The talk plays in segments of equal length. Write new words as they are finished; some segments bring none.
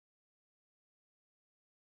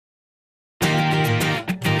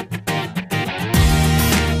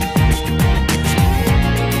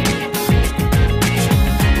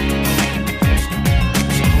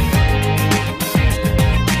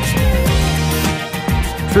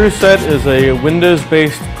TrueSet is a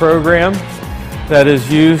Windows-based program that is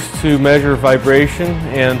used to measure vibration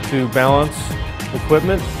and to balance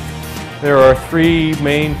equipment. There are three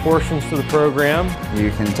main portions to the program.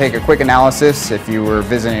 You can take a quick analysis if you were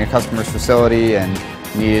visiting a customer's facility and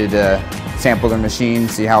needed to sample their machine,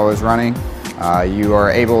 see how it was running. You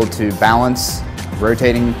are able to balance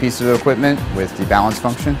rotating pieces of equipment with the balance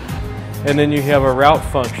function. And then you have a route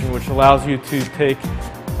function which allows you to take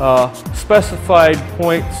specified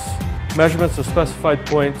points, measurements of specified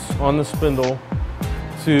points on the spindle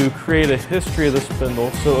to create a history of the spindle.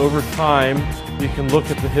 So over time you can look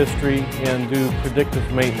at the history and do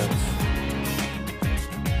predictive maintenance.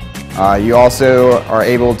 You also are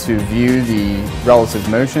able to view the relative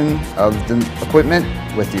motion of the equipment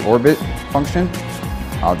with the orbit function.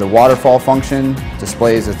 The waterfall function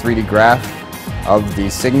displays a 3D graph of the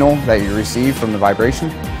signal that you receive from the vibration.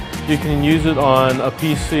 You can use it on a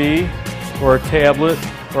PC or a tablet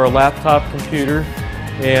or a laptop computer,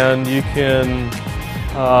 and you can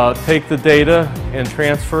take the data and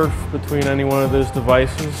transfer between any one of those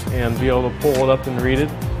devices and be able to pull it up and read it.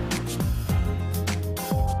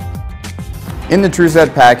 In the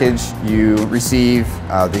TrueSet package, you receive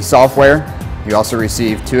the software. You also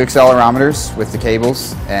receive 2 accelerometers with the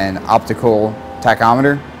cables, an optical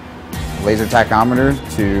tachometer, laser tachometer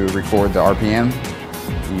to record the RPM.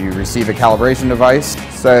 You receive a calibration device.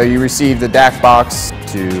 So you receive the DAC box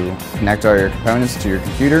to connect all your components to your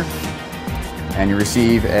computer, and you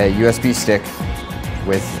receive a USB stick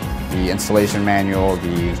with the installation manual,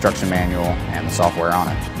 the instruction manual, and the software on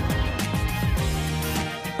it.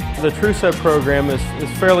 The TrueSet program is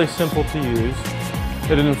fairly simple to use.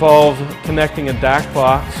 It involves connecting a DAC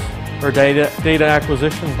box or data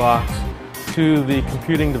acquisition box to the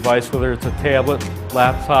computing device, whether it's a tablet,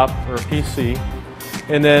 laptop, or a PC.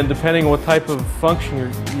 And then depending on what type of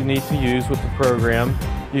function you need to use with the program,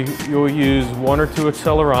 you'll use 1 or 2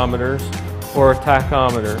 accelerometers or a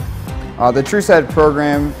tachometer. The TrueSet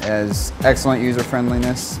program has excellent user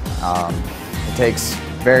friendliness. It takes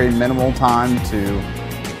very minimal time to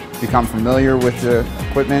become familiar with the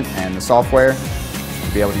equipment and the software,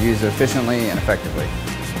 to be able to use it efficiently and effectively.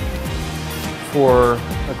 For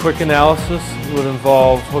a quick analysis, it would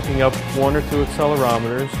involve hooking up 1 or 2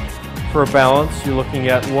 accelerometers. For a balance, you're looking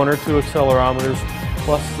at 1 or 2 accelerometers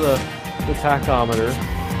plus the tachometer.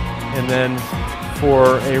 And then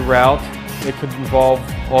for a route, it could involve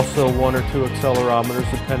also 1 or 2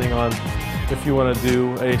 accelerometers, depending on if you want to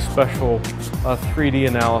do a special 3D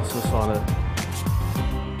analysis on it.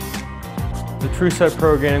 The TrueSet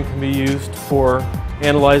program can be used for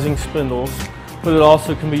analyzing spindles, but it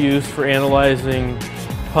also can be used for analyzing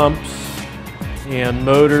pumps and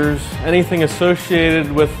motors, anything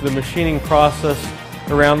associated with the machining process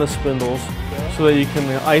around the spindles, so that you can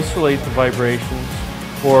isolate the vibrations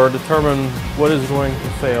or determine what is going to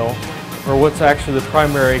fail or what's actually the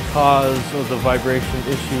primary cause of the vibration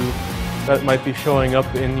issue that might be showing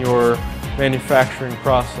up in your manufacturing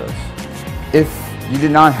process. If you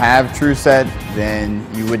did not have TrueSet, then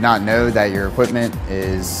you would not know that your equipment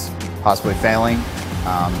is possibly failing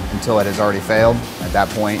until it has already failed. At that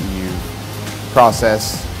point, you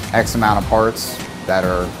process X amount of parts that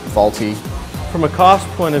are faulty. From a cost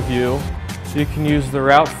point of view, you can use the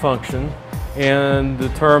route function and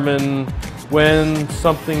determine when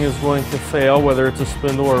something is going to fail, whether it's a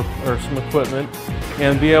spindle or some equipment,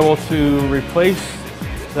 and be able to replace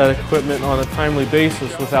that equipment on a timely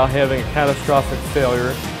basis without having a catastrophic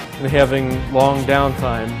failure and having long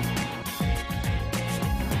downtime.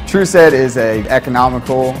 TrueSet is an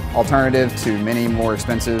economical alternative to many more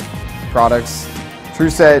expensive products.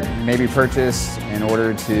 TrueSet may be purchased in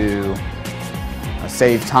order to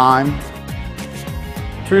save time.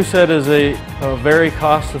 TrueSet is a very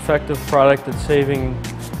cost-effective product that's saving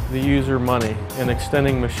the user money and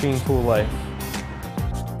extending machine tool life.